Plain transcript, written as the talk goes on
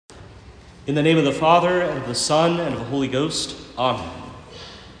In the name of the Father, and of the Son, and of the Holy Ghost. Amen.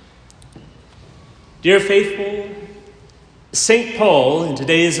 Dear faithful, St. Paul, in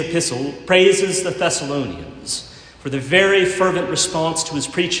today's epistle, praises the Thessalonians for their very fervent response to his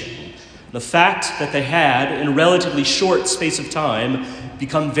preaching, the fact that they had, in a relatively short space of time,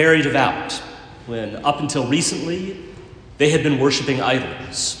 become very devout, when up until recently, they had been worshiping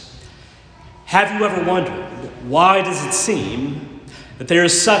idols. Have you ever wondered, why does it seem that there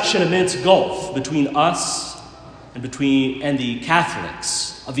is such an immense gulf between us and the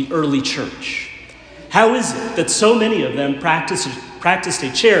Catholics of the early church? How is it that so many of them practiced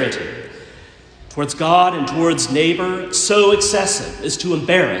a charity towards God and towards neighbor so excessive as to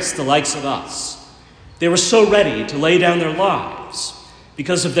embarrass the likes of us? They were so ready to lay down their lives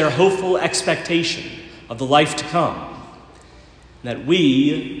because of their hopeful expectation of the life to come, that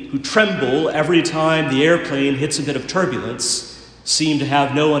we, who tremble every time the airplane hits a bit of turbulence, seem to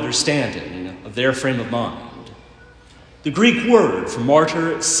have no understanding of their frame of mind. The Greek word for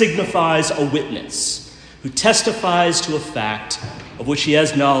martyr signifies a witness who testifies to a fact of which he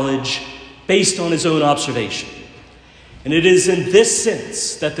has knowledge based on his own observation. And it is in this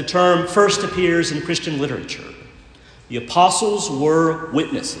sense that the term first appears in Christian literature. The apostles were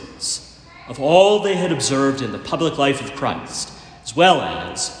witnesses of all they had observed in the public life of Christ, as well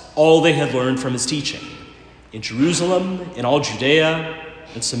as all they had learned from his teaching in Jerusalem, in all Judea,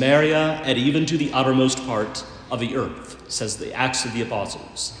 in Samaria, and even to the uttermost part of the earth, says the Acts of the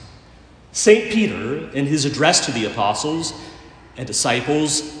Apostles. St. Peter, in his address to the apostles and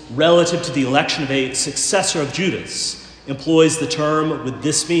disciples relative to the election of a successor of Judas, employs the term with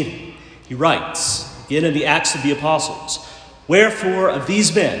this meaning. He writes, again in the Acts of the Apostles, "Wherefore of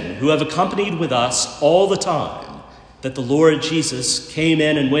these men who have accompanied with us all the time that the Lord Jesus came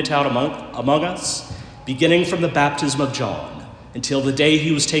in and went out among us, beginning from the baptism of John until the day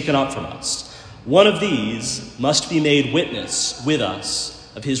he was taken up from us, one of these must be made witness with us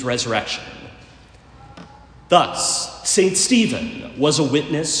of his resurrection." Thus, St. Stephen was a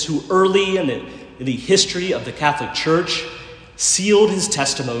witness who early in the history of the Catholic Church sealed his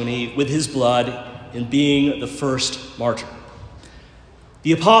testimony with his blood in being the first martyr.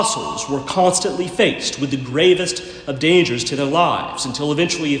 The apostles were constantly faced with the gravest of dangers to their lives until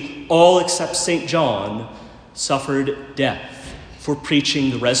eventually all except St. John suffered death for preaching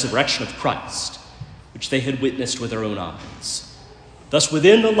the resurrection of Christ, which they had witnessed with their own eyes. Thus,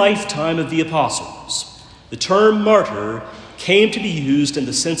 within the lifetime of the apostles, the term martyr came to be used in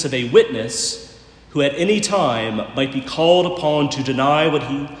the sense of a witness who at any time might be called upon to deny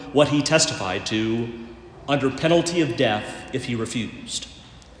what he testified to under penalty of death if he refused.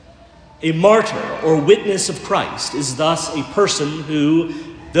 A martyr or witness of Christ is thus a person who,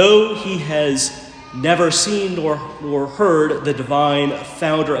 though he has never seen nor heard the divine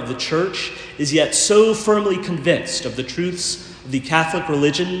founder of the church, is yet so firmly convinced of the truths of the Catholic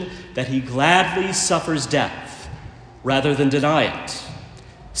religion that he gladly suffers death rather than deny it.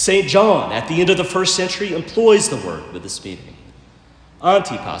 St. John, at the end of the first century, employs the word with this meaning.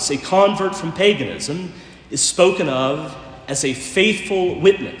 Antipas, a convert from paganism, is spoken of as a faithful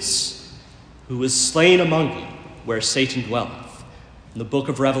witness who was slain among you where Satan dwelleth, in the book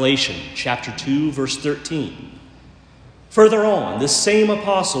of Revelation, chapter 2, verse 13. Further on, this same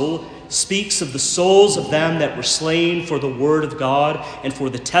apostle speaks of the souls of them that were slain for the word of God and for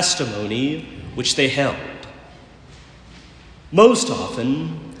the testimony which they held. Most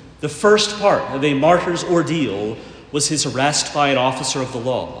often, the first part of a martyr's ordeal was his arrest by an officer of the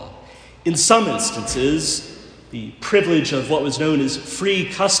law. In some instances, the privilege of what was known as free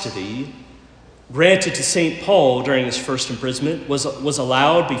custody granted to St. Paul during his first imprisonment was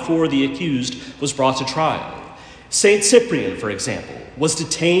allowed before the accused was brought to trial. St. Cyprian, for example, was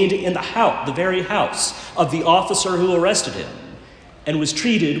detained in the very house of the officer who arrested him and was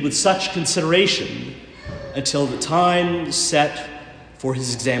treated with such consideration until the time set for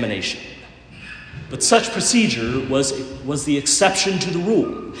his examination. But such procedure was the exception to the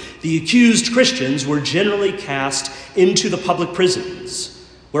rule. The accused Christians were generally cast into the public prisons,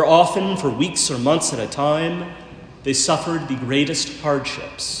 where often for weeks or months at a time, they suffered the greatest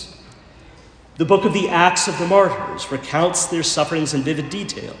hardships. The book of the Acts of the Martyrs recounts their sufferings in vivid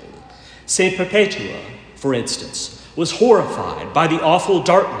detail. St. Perpetua, for instance, was horrified by the awful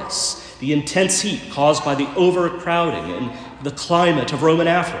darkness, the intense heat caused by the overcrowding and the climate of Roman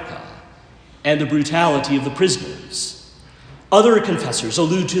Africa, and the brutality of the prisoners. Other confessors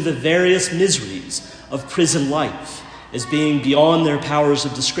allude to the various miseries of prison life as being beyond their powers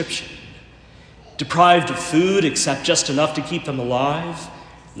of description. Deprived of food except just enough to keep them alive,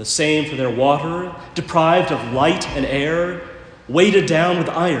 and the same for their water, deprived of light and air, weighted down with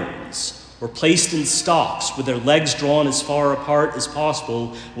irons, were placed in stocks with their legs drawn as far apart as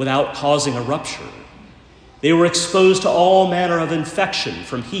possible without causing a rupture. They were exposed to all manner of infection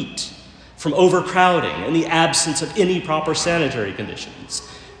from heat, from overcrowding, and the absence of any proper sanitary conditions.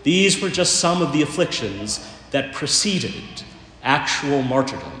 These were just some of the afflictions that preceded actual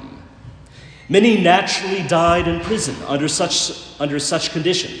martyrdom. Many naturally died in prison under such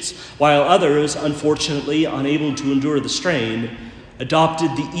conditions, while others, unfortunately unable to endure the strain, adopted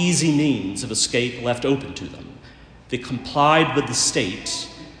the easy means of escape left open to them. They complied with the state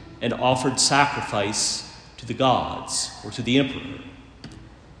and offered sacrifice to the gods or to the emperor.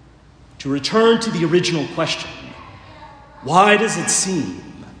 To return to the original question, why does it seem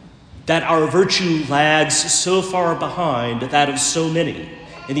that our virtue lags so far behind that of so many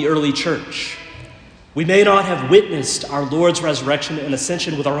in the early church? We may not have witnessed our Lord's resurrection and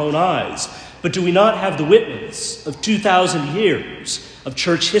ascension with our own eyes, but do we not have the witness of 2,000 years of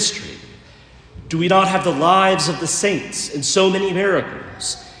church history? Do we not have the lives of the saints and so many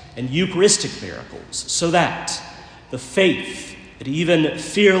miracles and Eucharistic miracles, so that the faith, that even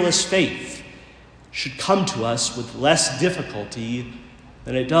fearless faith, should come to us with less difficulty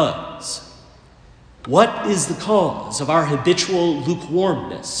than it does? What is the cause of our habitual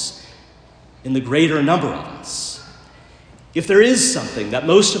lukewarmness in the greater number of us? If there is something that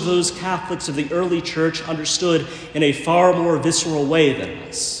most of those Catholics of the early church understood in a far more visceral way than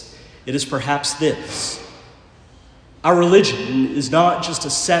us, it is perhaps this: our religion is not just a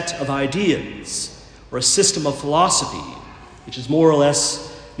set of ideas or a system of philosophy, which is more or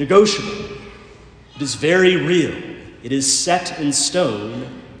less negotiable. It is very real. It is set in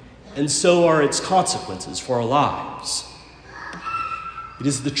stone, and so are its consequences for our lives. It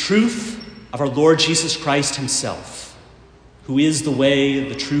is the truth of our Lord Jesus Christ himself, who is the way,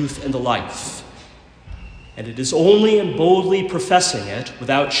 the truth, and the life. And it is only in boldly professing it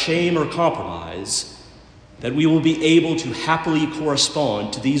without shame or compromise that we will be able to happily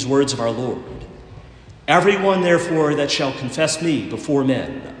correspond to these words of our Lord. Everyone, therefore, that shall confess me before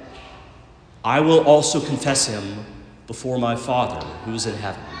men, I will also confess him before my Father who is in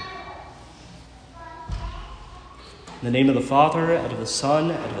heaven. In the name of the Father, and of the Son,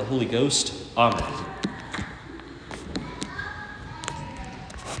 and of the Holy Ghost, amen.